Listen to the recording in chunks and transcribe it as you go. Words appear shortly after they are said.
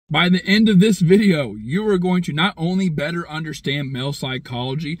By the end of this video, you are going to not only better understand male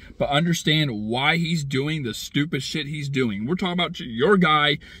psychology, but understand why he's doing the stupid shit he's doing. We're talking about your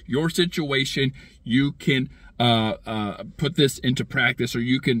guy, your situation. You can put this into practice, or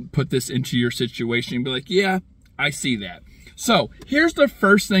you can put this into your situation and be like, yeah, I see that. So here's the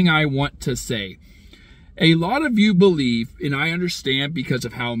first thing I want to say. A lot of you believe, and I understand because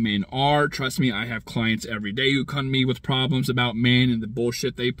of how men are. Trust me, I have clients every day who come to me with problems about men and the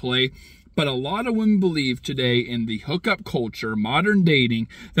bullshit they play. But a lot of women believe today in the hookup culture, modern dating,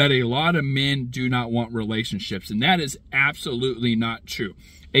 that a lot of men do not want relationships. And that is absolutely not true.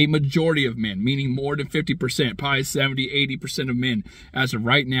 A majority of men, meaning more than 50%, probably 70, 80% of men as of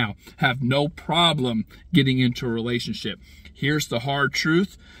right now, have no problem getting into a relationship. Here's the hard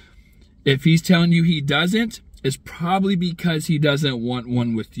truth. If he's telling you he doesn't, it's probably because he doesn't want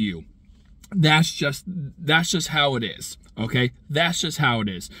one with you. That's just how it is, okay? That's just how it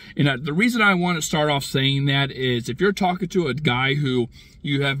is. And the reason I want to start off saying that is if you're talking to a guy who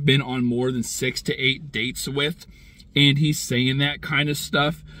you have been on more than 6 to 8 dates with, and he's saying that kind of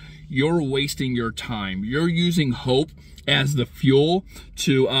stuff, you're wasting your time. You're using hope as the fuel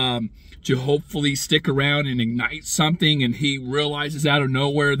to hopefully stick around and ignite something, and he realizes out of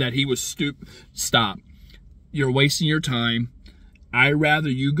nowhere that he was stupid. Stop. You're wasting your time. I'd rather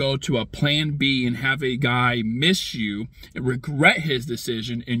you go to a plan B and have a guy miss you and regret his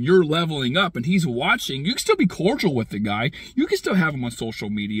decision, and you're leveling up and he's watching. You can still be cordial with the guy. You can still have him on social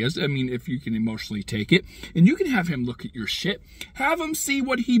medias. I mean, if you can emotionally take it, and you can have him look at your shit. Have him see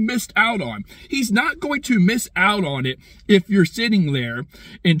what he missed out on. He's not going to miss out on it if you're sitting there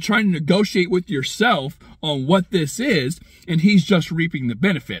and trying to negotiate with yourself on what this is, and he's just reaping the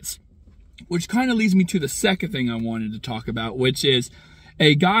benefits. Which kind of leads me to the second thing I wanted to talk about, which is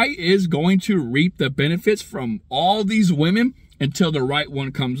a guy is going to reap the benefits from all these women until the right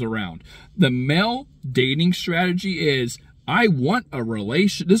one comes around. The male dating strategy is, I want a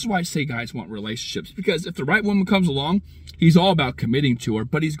relationship. This is why I say guys want relationships, because if the right woman comes along, he's all about committing to her,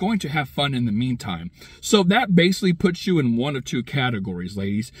 but he's going to have fun in the meantime. So that basically puts you in one of two categories,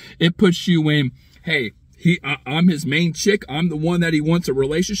 ladies. It puts you in, hey, I'm his main chick. I'm the one that he wants a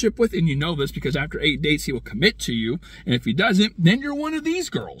relationship with. And you know this because after 8 dates, he will commit to you. And if he doesn't, then you're one of these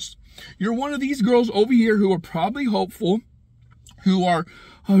girls. You're one of these girls over here who are probably hopeful, who are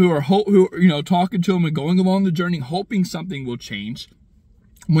talking to him and going along the journey, hoping something will change,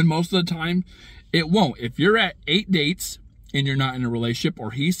 when most of the time it won't. If you're at 8 dates and you're not in a relationship,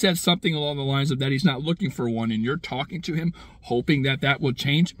 or he says something along the lines of that he's not looking for one, and you're talking to him hoping that that will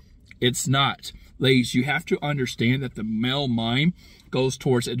change, it's not. Ladies, you have to understand that the male mind goes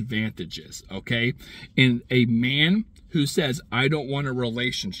towards advantages, okay? And a man who says, I don't want a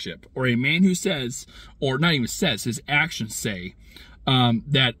relationship, or a man who says, or not even says, his actions say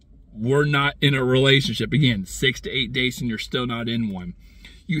that we're not in a relationship. Again, 6 to 8 days and you're still not in one.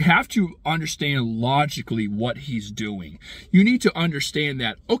 You have to understand logically what he's doing. You need to understand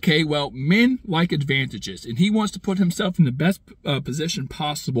that, okay, well, men like advantages, and he wants to put himself in the best position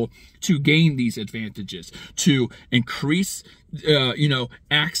possible to gain these advantages, to increase,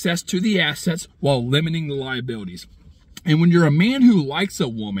 access to the assets while limiting the liabilities. And when you're a man who likes a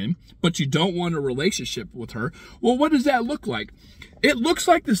woman, but you don't want a relationship with her, well, what does that look like? It looks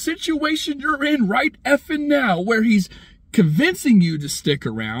like the situation you're in right effing now, where he's convincing you to stick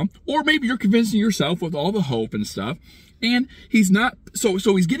around, or maybe you're convincing yourself with all the hope and stuff, and he's not, so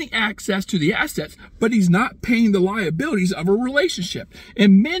he's getting access to the assets, but he's not paying the liabilities of a relationship.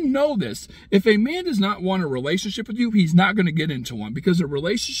 And men know this. If a man does not want a relationship with you, he's not going to get into one, because a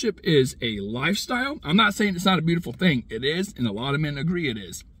relationship is a lifestyle. I'm not saying it's not a beautiful thing. It is, and a lot of men agree it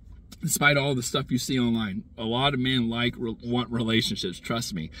is. Despite all the stuff you see online, a lot of men want relationships.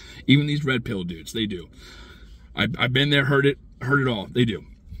 Trust me. Even these red pill dudes, they do. I've been there, heard it all. They do.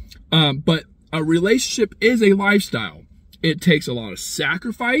 But a relationship is a lifestyle. It takes a lot of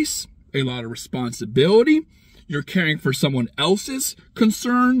sacrifice, a lot of responsibility. You're caring for someone else's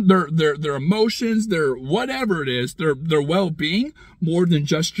concern, their emotions, their whatever it is, their well-being, more than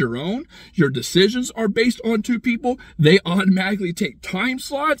just your own. Your decisions are based on two people. They automatically take time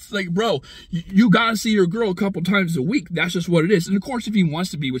slots. Like, bro, you gotta see your girl a couple times a week. That's just what it is. And of course, if he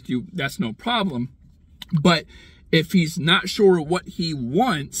wants to be with you, that's no problem. But if he's not sure what he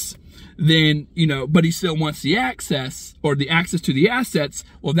wants, then, but he still wants the access, or the access to the assets,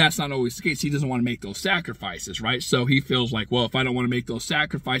 well, that's not always the case. He doesn't want to make those sacrifices, right? So he feels like, well, if I don't want to make those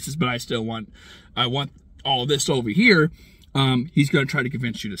sacrifices, but I want all this over here, he's going to try to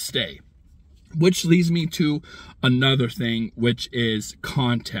convince you to stay. Which leads me to another thing, which is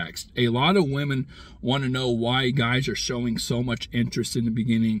context. A lot of women want to know why guys are showing so much interest in the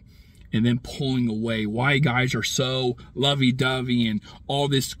beginning and then pulling away. Why guys are so lovey-dovey and all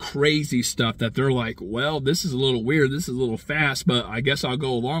this crazy stuff that they're like, well, this is a little weird, this is a little fast, but I guess I'll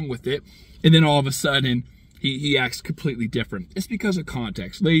go along with it. And then all of a sudden, he acts completely different. It's because of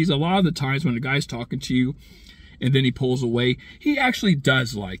context. Ladies, a lot of the times when a guy's talking to you, and then he pulls away, he actually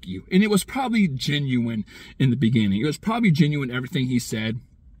does like you. And it was probably genuine in the beginning. It was probably genuine everything he said.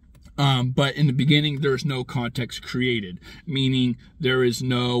 But in the beginning, there's no context created, meaning there is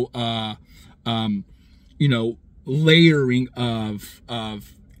no, you know, layering of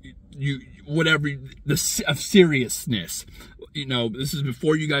seriousness. You know, this is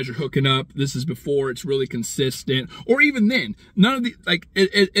before you guys are hooking up. This is before it's really consistent. Or even then, none of the, like,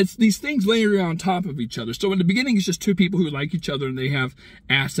 it's these things layering on top of each other. So in the beginning, it's just two people who like each other and they have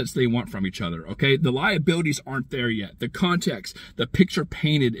assets they want from each other, okay? The liabilities aren't there yet. The context, the picture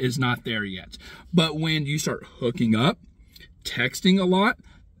painted is not there yet. But when you start hooking up, texting a lot,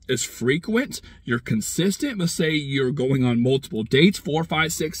 is frequent, you're consistent, let's say you're going on multiple dates, 4,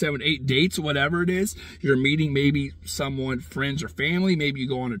 5, 6, 7, 8 dates, whatever it is, you're meeting maybe someone, friends or family, maybe you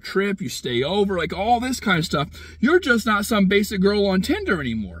go on a trip, you stay over, like all this kind of stuff, you're just not some basic girl on Tinder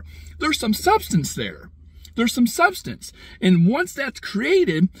anymore. There's some substance there. There's some substance. And once that's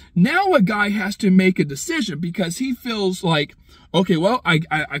created, now a guy has to make a decision because he feels like, okay, well, I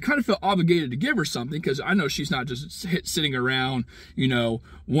kind of feel obligated to give her something because I know she's not just sitting around, you know,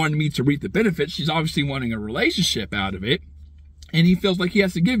 wanting me to reap the benefits. She's obviously wanting a relationship out of it. And he feels like he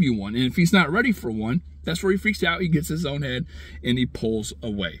has to give you one. And if he's not ready for one, that's where he freaks out. He gets his own head and he pulls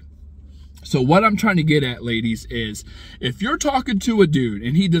away. So what I'm trying to get at, ladies, is if you're talking to a dude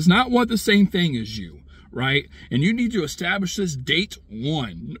and he does not want the same thing as you, right? And you need to establish this date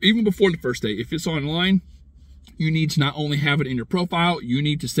one, even before the first date. If it's online, you need to not only have it in your profile, you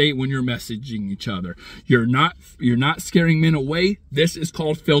need to say it when you're messaging each other. You're not scaring men away. This is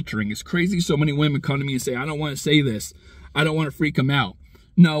called filtering. It's crazy. So many women come to me and say, I don't want to say this. I don't want to freak them out.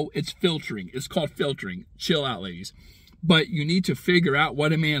 No, it's filtering. It's called filtering. Chill out, ladies. But you need to figure out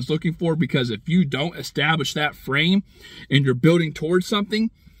what a man's looking for, because if you don't establish that frame and you're building towards something,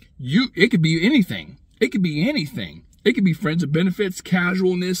 it could be anything. It could be anything. It could be friends with benefits,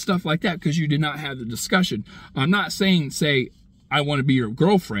 casualness, stuff like that, because you did not have the discussion. I'm not saying, say, I want to be your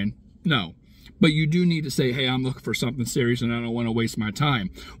girlfriend. No. But you do need to say, hey, I'm looking for something serious and I don't want to waste my time.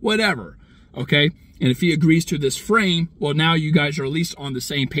 Whatever. Okay? And if he agrees to this frame, well, now you guys are at least on the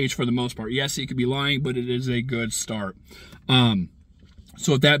same page for the most part. Yes, he could be lying, but it is a good start.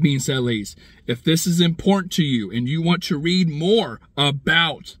 So with that being said, ladies, if this is important to you and you want to read more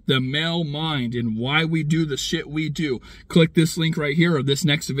about the male mind and why we do the shit we do, click this link right here or this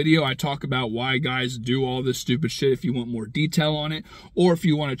next video. I talk about why guys do all this stupid shit if you want more detail on it. Or if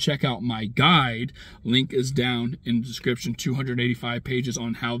you want to check out my guide, link is down in the description, 285 pages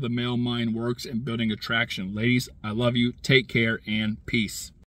on how the male mind works and building attraction. Ladies, I love you. Take care and peace.